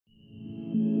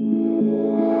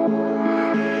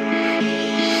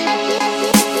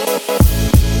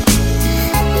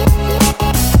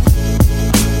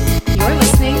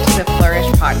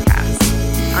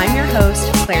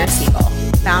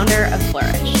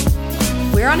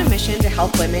we're on a mission to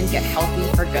help women get healthy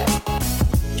for good.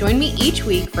 Join me each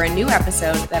week for a new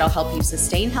episode that'll help you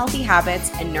sustain healthy habits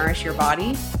and nourish your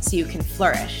body so you can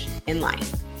flourish in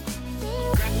life.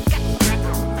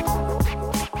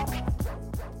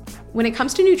 When it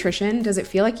comes to nutrition, does it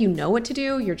feel like you know what to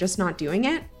do, you're just not doing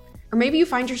it? Or maybe you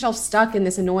find yourself stuck in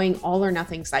this annoying all or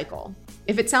nothing cycle.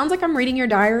 If it sounds like I'm reading your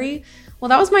diary, well,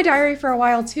 that was my diary for a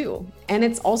while too. And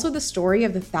it's also the story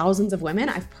of the thousands of women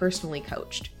I've personally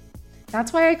coached.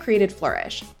 That's why I created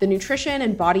Flourish, the nutrition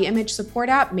and body image support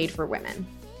app made for women.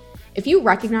 If you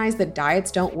recognize that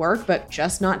diets don't work, but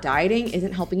just not dieting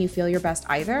isn't helping you feel your best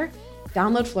either,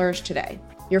 download Flourish today.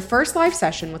 Your first live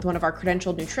session with one of our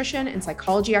credentialed nutrition and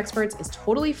psychology experts is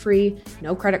totally free,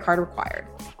 no credit card required.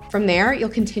 From there, you'll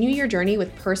continue your journey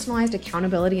with personalized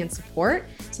accountability and support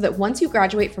so that once you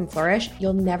graduate from Flourish,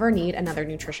 you'll never need another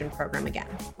nutrition program again.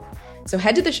 So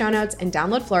head to the show notes and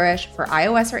download Flourish for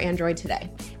iOS or Android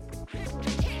today.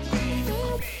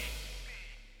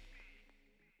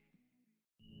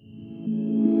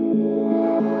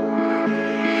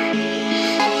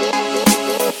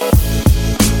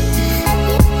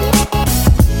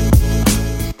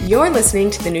 You're listening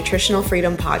to the Nutritional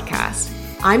Freedom Podcast.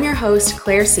 I'm your host,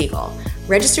 Claire Siegel,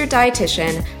 registered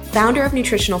dietitian, founder of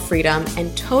Nutritional Freedom,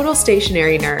 and total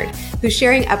stationary nerd who's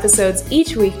sharing episodes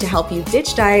each week to help you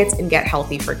ditch diets and get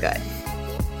healthy for good.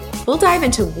 We'll dive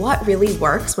into what really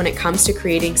works when it comes to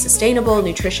creating sustainable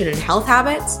nutrition and health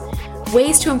habits,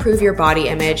 ways to improve your body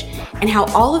image, and how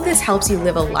all of this helps you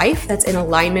live a life that's in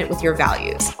alignment with your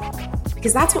values.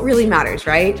 Because that's what really matters,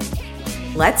 right?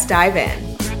 Let's dive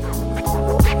in.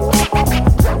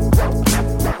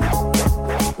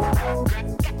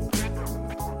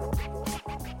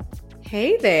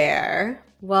 Hey there.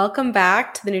 Welcome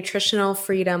back to the Nutritional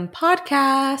Freedom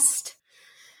Podcast.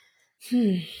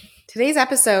 Today's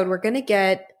episode, we're going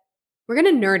to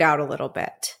nerd out a little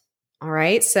bit. All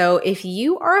right. So if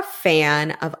you are a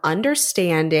fan of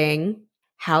understanding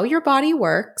how your body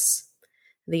works,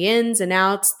 the ins and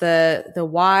outs, the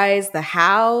whys, the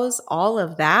hows, all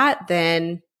of that,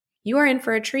 then you are in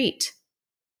for a treat.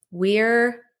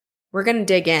 We're going to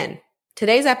dig in.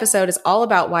 Today's episode is all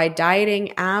about why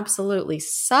dieting absolutely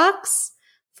sucks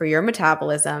for your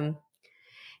metabolism.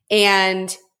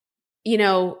 And,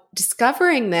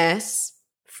 discovering this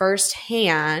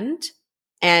firsthand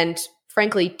and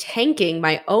frankly, tanking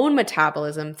my own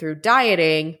metabolism through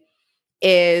dieting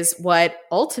is what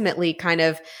ultimately kind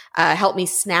of helped me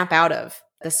snap out of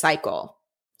the cycle.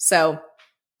 So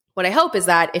what I hope is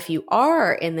that if you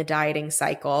are in the dieting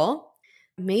cycle,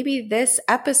 maybe this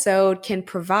episode can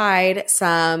provide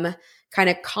some kind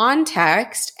of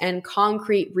context and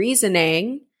concrete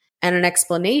reasoning and an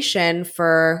explanation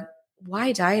for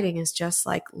why dieting is just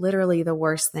like literally the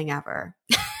worst thing ever.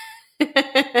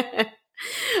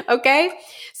 Okay?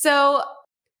 So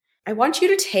I want you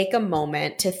to take a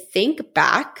moment to think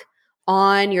back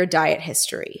on your diet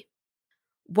history.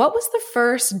 What was the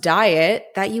first diet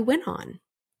that you went on?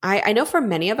 I know for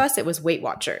many of us, it was Weight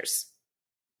Watchers.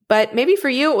 But maybe for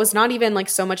you, it was not even like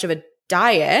so much of a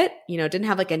diet, didn't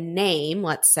have like a name,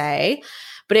 let's say,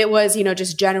 but it was,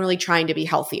 just generally trying to be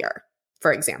healthier,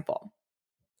 for example,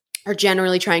 or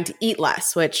generally trying to eat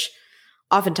less, which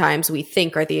oftentimes we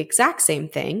think are the exact same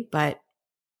thing. But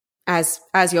as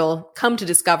you'll come to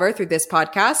discover through this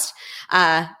podcast,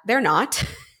 they're not,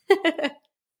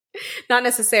 not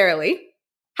necessarily.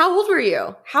 How old were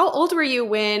you? How old were you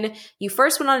when you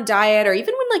first went on a diet, or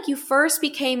even when you first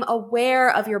became aware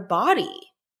of your body?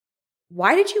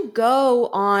 Why did you go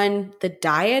on the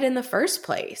diet in the first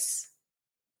place?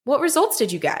 What results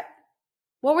did you get?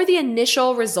 What were the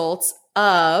initial results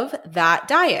of that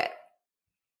diet?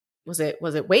 Was it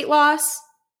weight loss?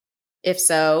 If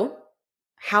so,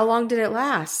 how long did it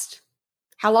last?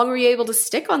 How long were you able to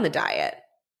stick on the diet?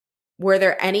 Were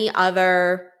there any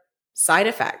other side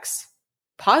effects?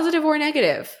 Positive or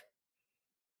negative?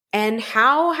 And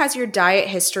how has your diet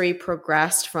history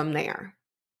progressed from there?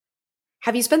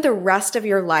 Have you spent the rest of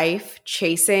your life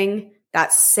chasing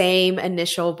that same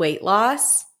initial weight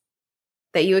loss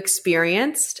that you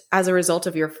experienced as a result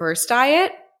of your first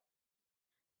diet?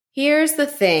 Here's the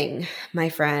thing, my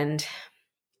friend.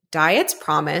 Diets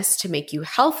promise to make you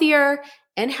healthier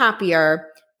and happier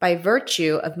by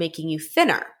virtue of making you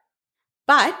thinner.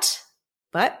 But,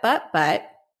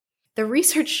 the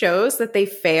research shows that they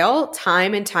fail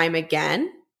time and time again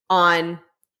on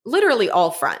literally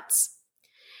all fronts.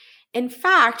 In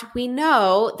fact, we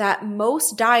know that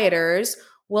most dieters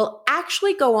will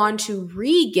actually go on to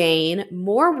regain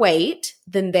more weight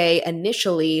than they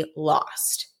initially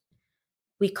lost.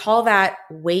 We call that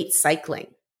weight cycling.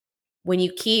 When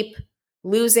you keep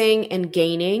losing and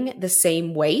gaining the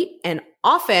same weight. And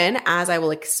often, as I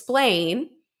will explain,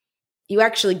 you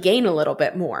actually gain a little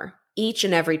bit more each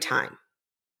and every time.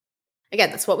 Again,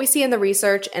 that's what we see in the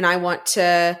research. And I want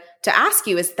to ask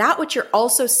you, is that what you're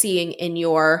also seeing in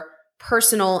your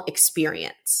personal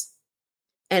experience?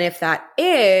 And if that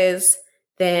is,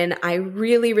 then I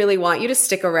really, really want you to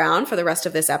stick around for the rest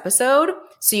of this episode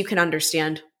so you can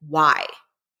understand why.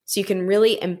 So you can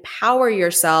really empower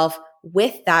yourself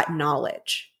with that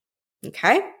knowledge.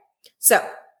 Okay? So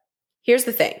here's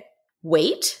the thing.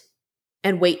 Weight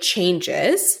and weight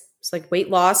changes, it's like weight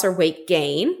loss or weight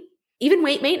gain, even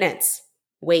weight maintenance,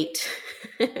 weight,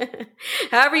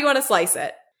 however you want to slice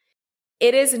it.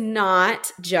 It is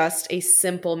not just a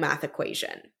simple math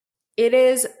equation. It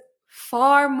is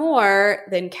far more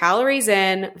than calories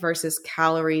in versus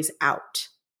calories out.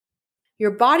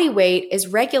 Your body weight is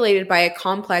regulated by a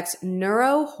complex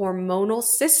neurohormonal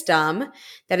system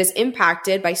that is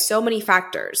impacted by so many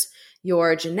factors: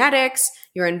 your genetics,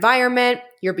 your environment,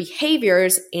 your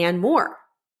behaviors, and more.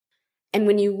 And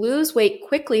when you lose weight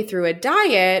quickly through a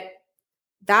diet,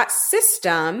 that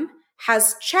system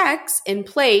has checks in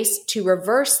place to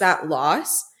reverse that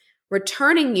loss,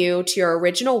 returning you to your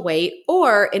original weight,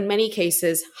 or in many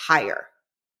cases, higher.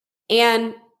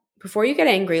 And before you get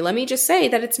angry, let me just say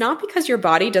that it's not because your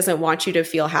body doesn't want you to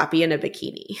feel happy in a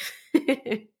bikini.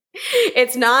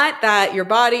 It's not that your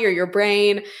body or your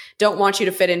brain don't want you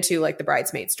to fit into like the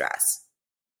bridesmaid's dress.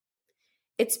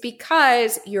 It's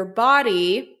because your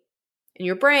body and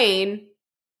your brain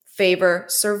favor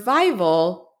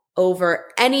survival over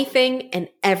anything and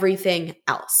everything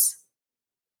else.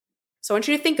 So I want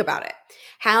you to think about it.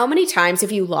 How many times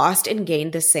have you lost and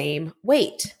gained the same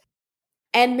weight?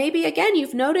 And maybe again,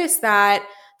 you've noticed that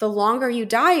the longer you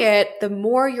diet, the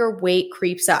more your weight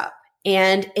creeps up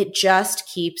and it just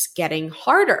keeps getting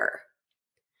harder.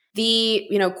 The,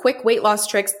 quick weight loss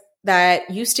tricks that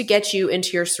used to get you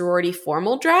into your sorority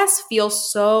formal dress feel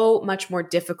so much more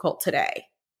difficult today.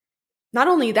 Not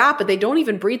only that, but they don't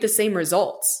even breed the same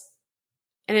results.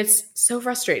 And it's so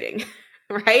frustrating,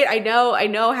 right? I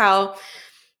know how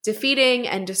defeating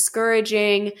and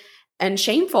discouraging and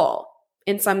shameful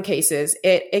in some cases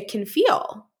it can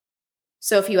feel.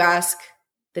 So if you ask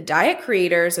the diet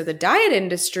creators or the diet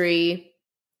industry,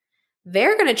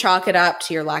 they're going to chalk it up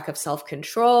to your lack of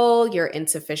self-control, your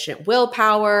insufficient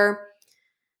willpower,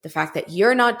 the fact that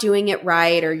you're not doing it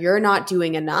right or you're not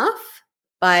doing enough.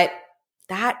 But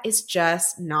that is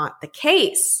just not the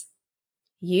case.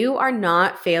 You are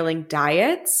not failing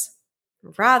diets.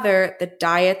 Rather, the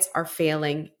diets are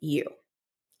failing you.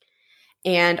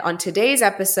 And on today's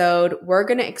episode, we're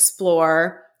going to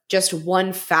explore just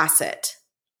one facet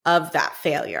of that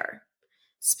failure,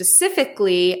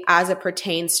 specifically as it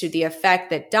pertains to the effect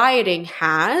that dieting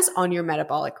has on your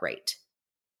metabolic rate.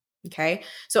 Okay,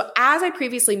 so as I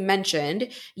previously mentioned,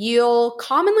 you'll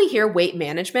commonly hear weight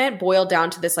management boil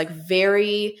down to this like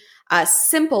very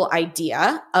simple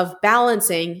idea of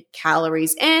balancing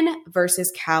calories in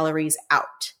versus calories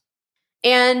out.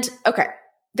 And okay,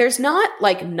 there's not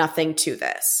like nothing to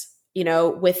this,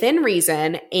 within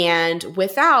reason and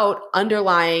without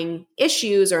underlying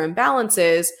issues or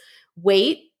imbalances,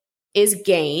 weight is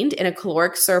gained in a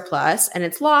caloric surplus and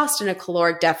it's lost in a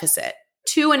caloric deficit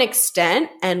to an extent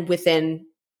and within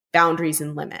boundaries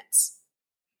and limits.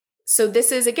 So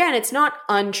this is, again, it's not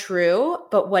untrue,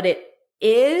 but what it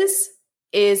is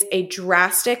a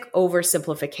drastic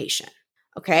oversimplification.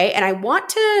 Okay. And I want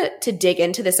to dig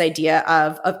into this idea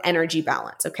of energy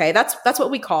balance. Okay. That's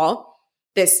what we call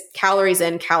this calories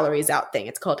in, calories out thing.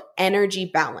 It's called energy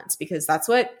balance because that's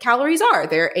what calories are.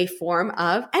 They're a form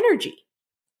of energy.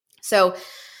 So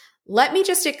let me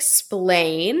just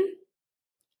explain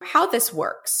how this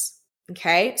works.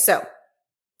 Okay. So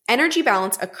energy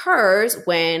balance occurs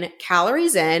when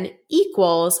calories in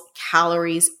equals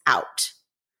calories out.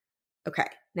 Okay.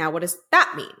 Now, what does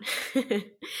that mean?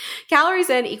 Calories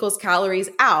in equals calories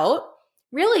out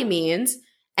really means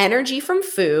energy from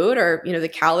food or, the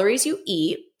calories you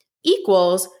eat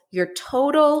equals your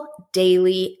total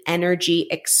daily energy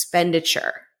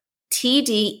expenditure,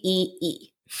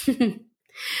 TDEE.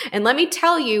 And let me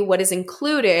tell you what is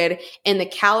included in the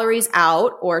calories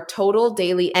out or total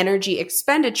daily energy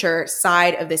expenditure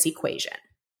side of this equation.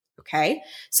 Okay.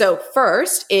 So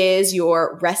first is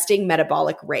your resting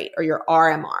metabolic rate or your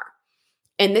RMR.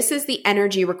 And this is the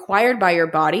energy required by your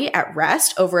body at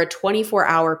rest over a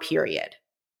 24-hour period.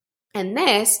 And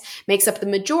this makes up the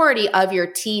majority of your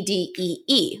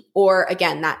TDEE, or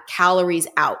again, that calories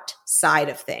out side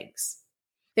of things.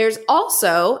 There's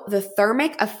also the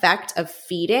thermic effect of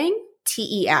feeding,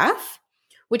 TEF,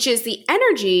 which is the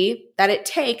energy that it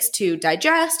takes to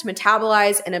digest,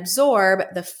 metabolize, and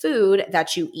absorb the food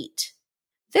that you eat.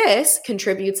 This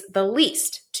contributes the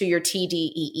least to your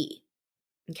TDEE.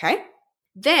 Okay?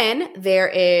 Then there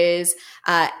is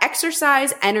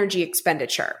exercise energy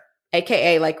expenditure,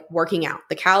 aka like working out,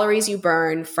 the calories you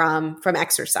burn from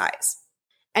exercise.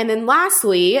 And then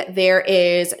lastly, there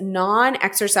is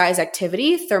non-exercise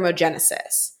activity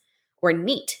thermogenesis, or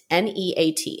NEAT,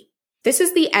 N-E-A-T. This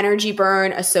is the energy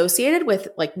burn associated with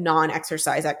like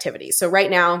non-exercise activities. So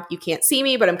right now you can't see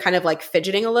me, but I'm kind of like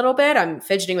fidgeting a little bit. I'm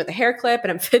fidgeting with the hair clip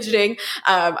and I'm fidgeting.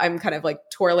 I'm kind of like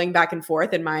twirling back and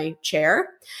forth in my chair.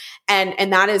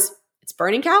 And that is, it's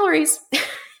burning calories.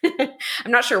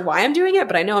 I'm not sure why I'm doing it,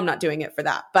 but I know I'm not doing it for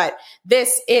that. But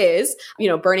this is,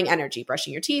 burning energy,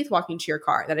 brushing your teeth, walking to your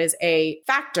car. That is a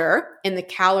factor in the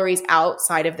calories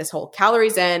outside of this whole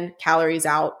calories in, calories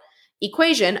out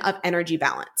equation of energy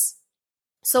balance.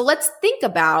 So let's think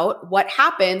about what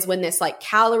happens when this like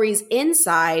calories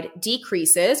inside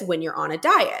decreases when you're on a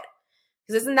diet.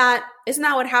 Because isn't that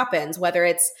what happens? Whether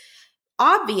it's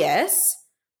obvious,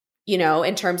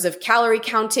 in terms of calorie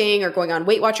counting or going on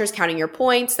Weight Watchers, counting your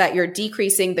points, that you're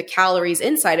decreasing the calories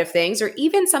inside of things, or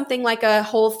even something like a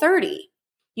Whole30.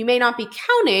 You may not be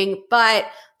counting, but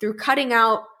through cutting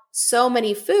out so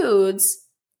many foods,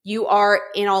 you are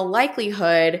in all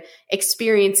likelihood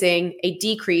experiencing a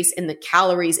decrease in the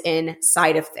calories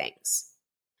inside of things.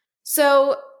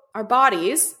 So our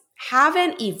bodies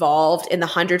haven't evolved in the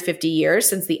 150 years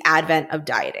since the advent of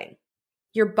dieting.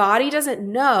 Your body doesn't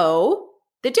know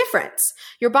the difference.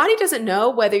 Your body doesn't know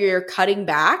whether you're cutting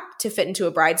back to fit into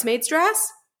a bridesmaid's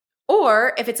dress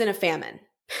or if it's in a famine,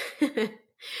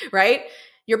 right?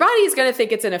 Your body is going to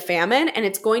think it's in a famine and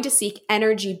it's going to seek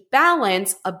energy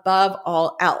balance above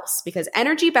all else, because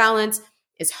energy balance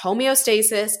is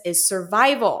homeostasis, is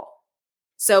survival.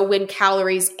 So when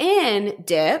calories in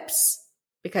dips,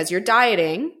 because you're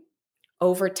dieting,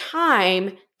 over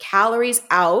time, calories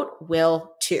out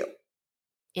will too.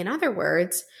 In other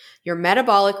words, your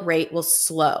metabolic rate will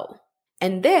slow.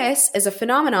 And this is a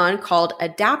phenomenon called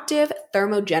adaptive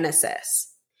thermogenesis.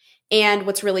 And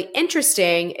what's really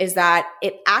interesting is that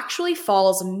it actually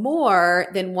falls more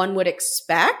than one would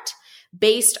expect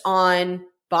based on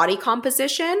body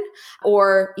composition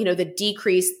or, the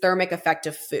decreased thermic effect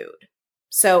of food.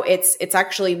 So it's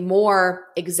actually more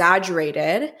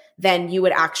exaggerated than you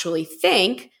would actually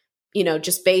think,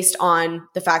 just based on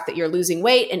the fact that you're losing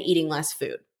weight and eating less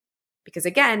food. Because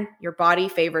again, your body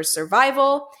favors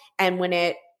survival. And when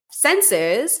it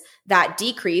senses that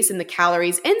decrease in the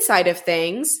calories inside of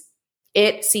things,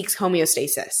 it seeks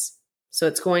homeostasis. So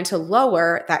it's going to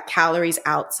lower that calories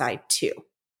outside too.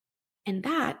 And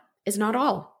that is not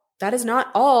all. That is not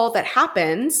all that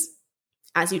happens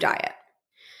as you diet.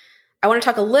 I want to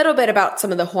talk a little bit about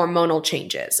some of the hormonal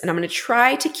changes, and I'm going to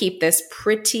try to keep this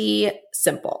pretty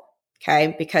simple,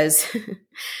 okay? Because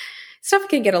stuff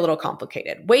can get a little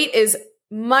complicated. Weight is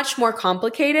much more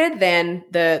complicated than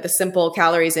the simple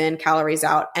calories in, calories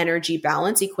out energy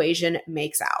balance equation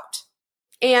makes out.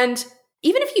 And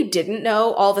even if you didn't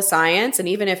know all the science, and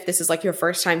even if this is like your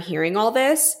first time hearing all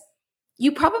this,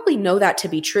 you probably know that to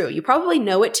be true. You probably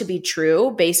know it to be true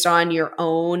based on your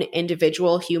own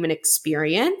individual human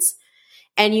experience.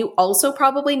 And you also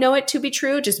probably know it to be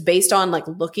true just based on like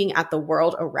looking at the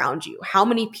world around you. How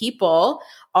many people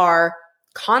are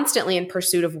constantly in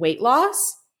pursuit of weight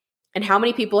loss? And how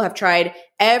many people have tried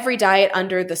every diet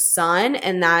under the sun,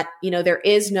 and that, there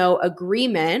is no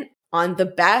agreement on the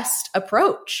best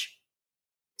approach?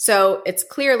 So it's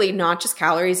clearly not just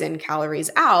calories in,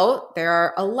 calories out. There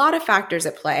are a lot of factors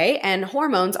at play, and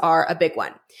hormones are a big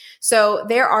one. So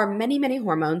there are many, many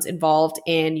hormones involved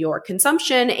in your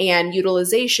consumption and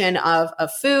utilization of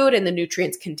food and the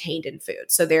nutrients contained in food.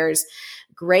 So there's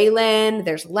ghrelin,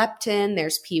 there's leptin,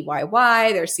 there's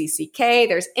PYY, there's CCK,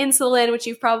 there's insulin, which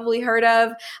you've probably heard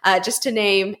of, just to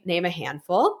name a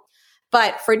handful.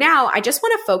 But for now, I just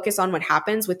want to focus on what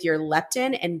happens with your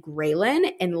leptin and ghrelin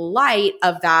in light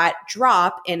of that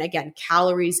drop in, again,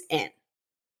 calories in.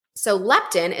 So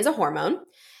leptin is a hormone.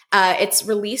 It's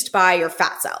released by your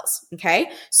fat cells,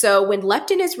 okay? So when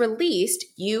leptin is released,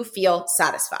 you feel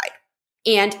satisfied.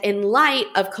 And in light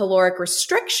of caloric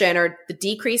restriction or the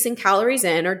decrease in calories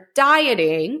in or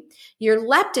dieting, your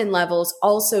leptin levels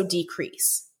also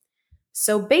decrease.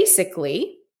 So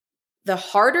basically, the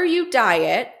harder you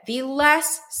diet, the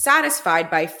less satisfied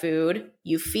by food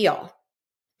you feel.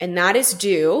 And that is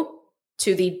due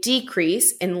to the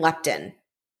decrease in leptin.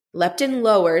 Leptin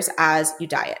lowers as you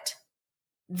diet.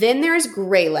 Then there's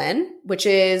ghrelin, which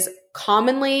is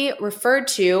commonly referred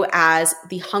to as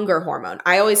the hunger hormone.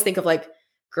 I always think of like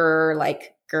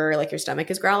grr, like your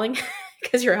stomach is growling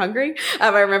because you're hungry. I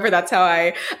remember that's how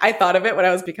I thought of it when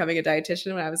I was becoming a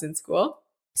dietitian when I was in school.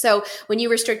 So when you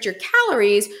restrict your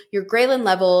calories, your ghrelin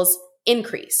levels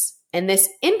increase, and this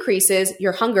increases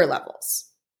your hunger levels.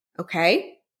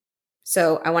 Okay.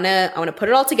 So I want to put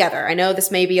it all together. I know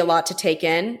this may be a lot to take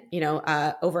in,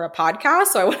 over a podcast.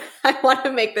 So I want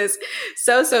to make this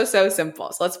so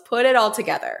simple. So let's put it all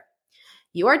together.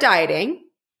 You are dieting,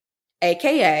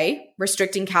 AKA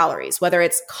restricting calories, whether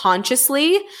it's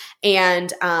consciously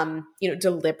and,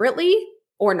 deliberately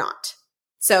or not.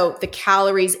 So the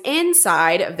calories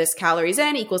inside of this calories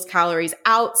in equals calories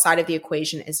outside of the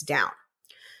equation is down.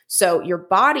 So your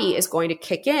body is going to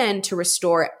kick in to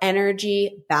restore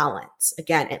energy balance.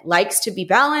 Again, it likes to be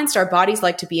balanced. Our bodies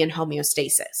like to be in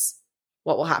homeostasis.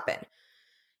 What will happen?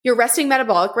 Your resting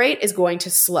metabolic rate is going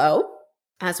to slow,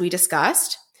 as we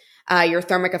discussed. Your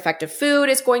thermic effect of food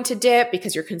is going to dip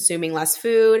because you're consuming less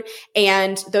food.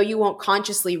 And though you won't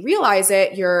consciously realize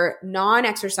it, your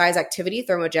non-exercise activity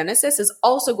thermogenesis is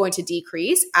also going to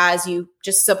decrease as you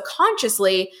just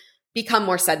subconsciously become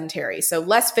more sedentary. So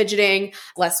less fidgeting,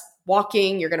 less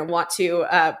walking. You're going to want to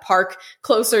park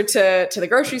closer to the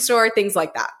grocery store, things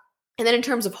like that. And then in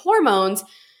terms of hormones,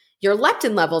 your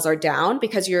leptin levels are down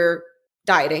because you're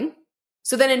dieting.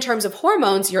 So then in terms of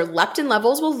hormones, your leptin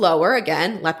levels will lower.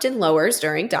 Again, leptin lowers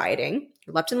during dieting.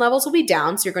 Your leptin levels will be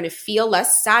down, so you're going to feel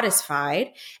less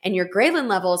satisfied. And your ghrelin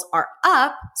levels are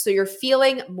up, so you're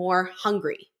feeling more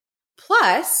hungry.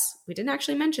 Plus, we didn't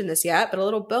actually mention this yet, but a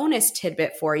little bonus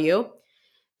tidbit for you.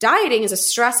 Dieting is a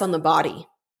stress on the body.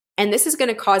 And this is going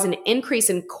to cause an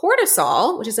increase in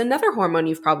cortisol, which is another hormone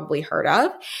you've probably heard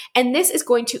of. And this is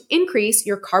going to increase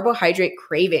your carbohydrate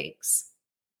cravings.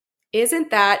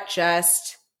 Isn't that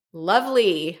just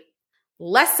lovely?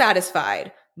 Less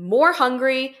satisfied, more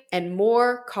hungry, and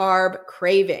more carb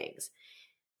cravings.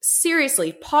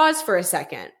 Seriously, pause for a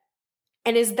second.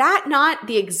 And is that not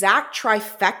the exact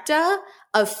trifecta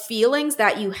of feelings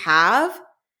that you have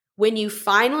when you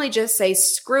finally just say,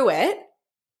 screw it,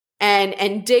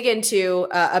 and dig into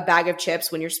a bag of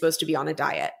chips when you're supposed to be on a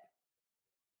diet?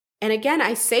 And again,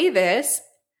 I say this,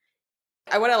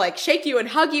 I want to shake you and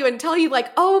hug you and tell you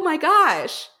oh my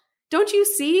gosh, don't you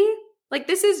see?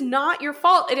 This is not your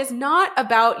fault. It is not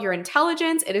about your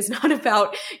intelligence. It is not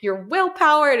about your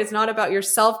willpower. It is not about your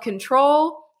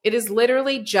self-control. It is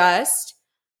literally just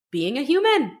being a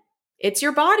human. It's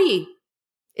your body.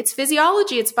 It's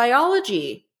physiology. It's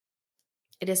biology.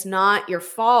 It is not your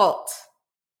fault.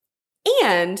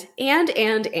 And.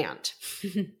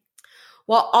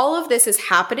 While all of this is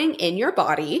happening in your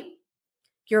body,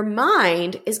 your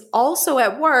mind is also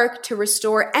at work to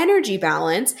restore energy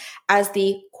balance as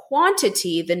the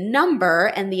quantity, the number,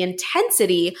 and the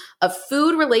intensity of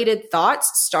food-related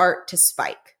thoughts start to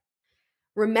spike.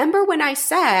 Remember when I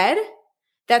said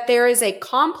that there is a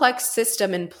complex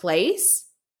system in place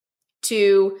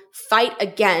to fight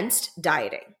against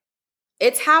dieting?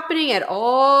 It's happening at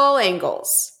all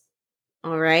angles.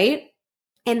 All right?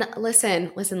 And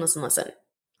listen.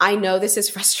 I know this is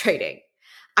frustrating.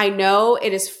 I know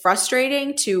it is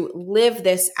frustrating to live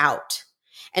this out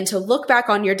and to look back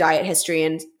on your diet history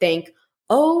and think,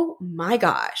 oh my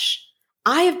gosh,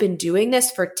 I have been doing this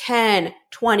for 10,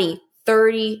 20,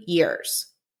 30 years.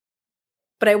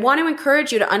 But I want to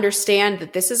encourage you to understand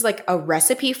that this is a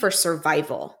recipe for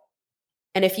survival.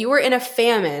 And if you were in a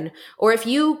famine or if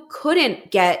you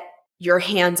couldn't get your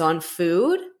hands on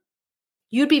food,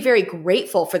 you'd be very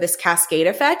grateful for this cascade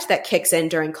effect that kicks in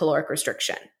during caloric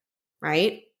restriction,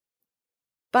 right?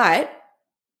 But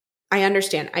I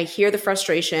understand. I hear the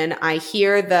frustration. I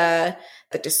hear the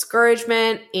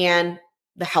discouragement and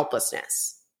the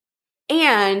helplessness.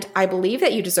 And I believe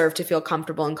that you deserve to feel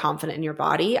comfortable and confident in your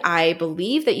body. I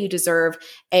believe that you deserve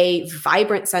a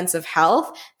vibrant sense of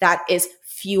health that is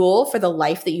fuel for the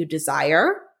life that you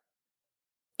desire.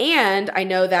 And I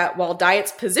know that while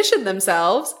diets position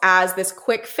themselves as this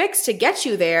quick fix to get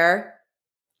you there,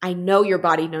 I know your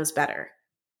body knows better.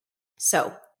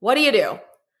 So what do you do?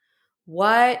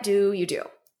 What do you do?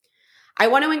 I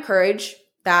want to encourage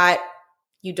that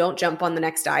you don't jump on the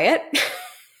next diet.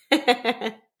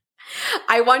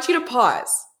 I want you to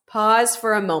pause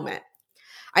for a moment.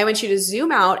 I want you to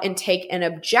zoom out and take an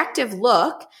objective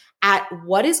look at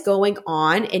what is going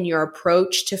on in your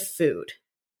approach to food.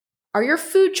 Are your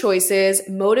food choices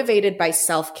motivated by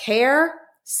self-care,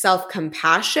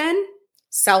 self-compassion,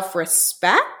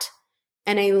 self-respect,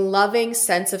 and a loving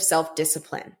sense of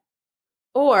self-discipline?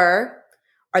 Or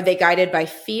are they guided by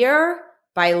fear,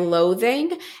 by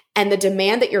loathing, and the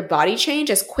demand that your body change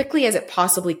as quickly as it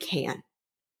possibly can?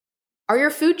 Are your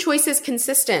food choices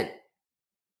consistent?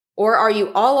 Or are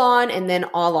you all on and then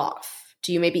all off?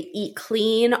 Do you maybe eat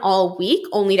clean all week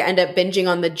only to end up binging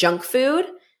on the junk food?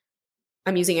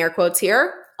 I'm using air quotes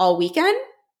here, all weekend.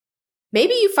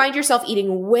 Maybe you find yourself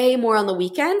eating way more on the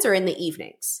weekends or in the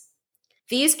evenings.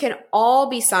 These can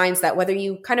all be signs that whether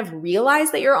you kind of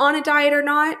realize that you're on a diet or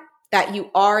not, that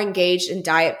you are engaged in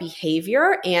diet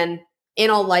behavior and, in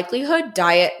all likelihood,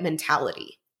 diet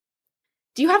mentality.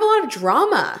 Do you have a lot of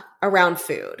drama around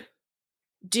food?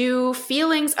 Do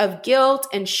feelings of guilt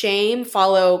and shame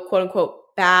follow quote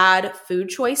unquote bad food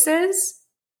choices?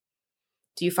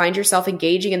 Do you find yourself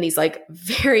engaging in these like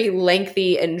very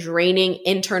lengthy and draining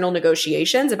internal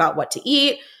negotiations about what to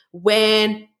eat,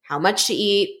 when, how much to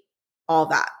eat, all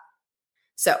that?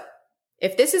 So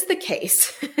if this is the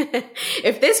case,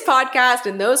 if this podcast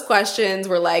and those questions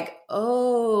were like,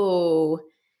 oh,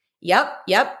 yep,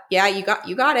 yeah, you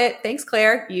got it. Thanks,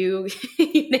 Claire. You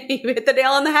hit the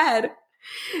nail on the head.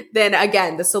 Then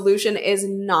again, the solution is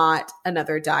not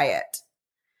another diet.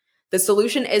 The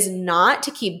solution is not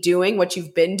to keep doing what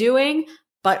you've been doing,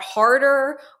 but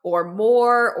harder or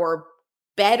more or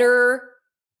better,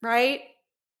 right?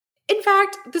 In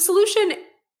fact, the solution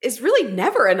is really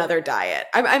never another diet.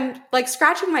 I'm like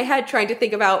scratching my head trying to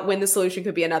think about when the solution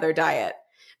could be another diet.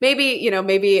 Maybe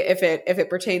if it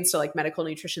pertains to like medical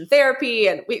nutrition therapy,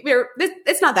 and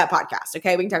it's not that podcast,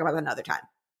 okay? We can talk about that another time.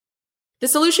 The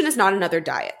solution is not another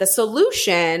diet. The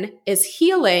solution is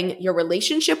healing your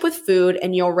relationship with food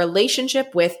and your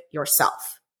relationship with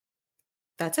yourself.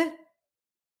 That's it.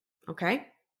 Okay?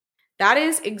 That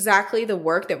is exactly the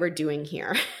work that we're doing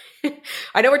here.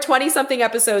 I know we're 20-something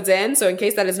episodes in, so in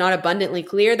case that is not abundantly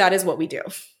clear, that is what we do.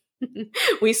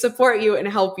 We support you and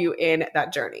help you in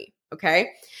that journey, okay?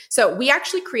 So we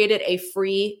actually created a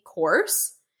free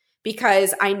course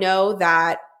because I know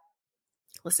that,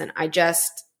 listen,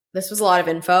 this was a lot of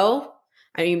info.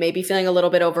 I know you may be feeling a little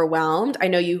bit overwhelmed. I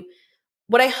know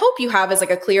what I hope you have is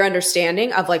like a clear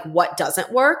understanding of like what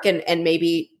doesn't work and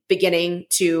maybe beginning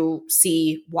to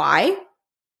see why.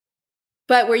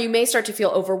 But where you may start to feel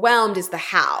overwhelmed is the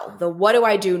how, the what do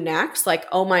I do next? Like,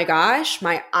 oh my gosh,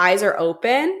 my eyes are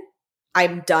open.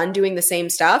 I'm done doing the same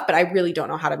stuff, but I really don't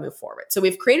know how to move forward. So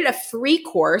we've created a free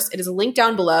course. It is linked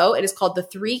down below. It is called The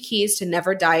 3 Keys to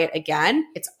Never Diet Again.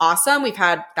 It's awesome. We've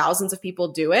had thousands of people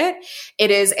do it.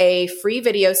 It is a free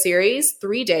video series,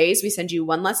 3 days. We send you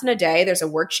 1 lesson a day. There's a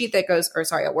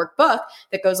workbook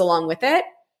that goes along with it.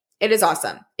 It is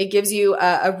awesome. It gives you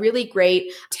a really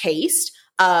great taste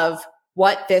of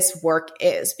what this work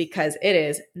is, because it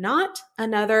is not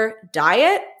another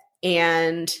diet,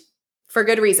 and for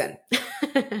good reason,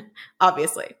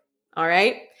 obviously. All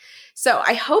right. So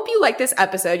I hope you like this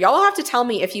episode. Y'all will have to tell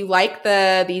me if you like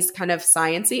these kind of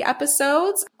sciencey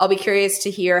episodes. I'll be curious to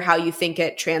hear how you think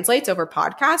it translates over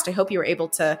podcast. I hope you were able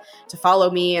to follow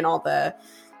me and all the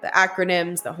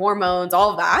acronyms, the hormones,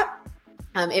 all of that.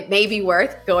 It may be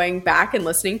worth going back and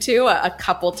listening to a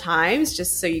couple times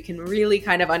just so you can really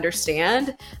kind of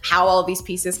understand how all these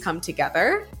pieces come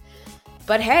together.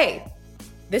 But hey,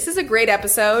 this is a great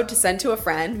episode to send to a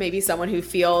friend, maybe someone who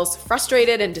feels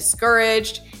frustrated and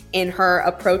discouraged in her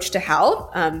approach to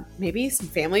health. Maybe some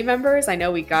family members. I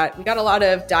know we got a lot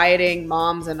of dieting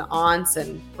moms and aunts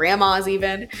and grandmas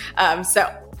even.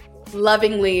 So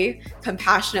lovingly,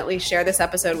 compassionately share this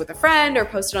episode with a friend or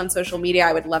post it on social media.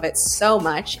 I would love it so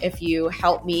much if you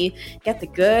help me get the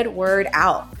good word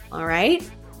out. All right.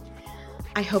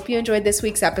 I hope you enjoyed this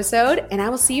week's episode, and I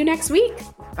will see you next week.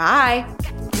 Bye.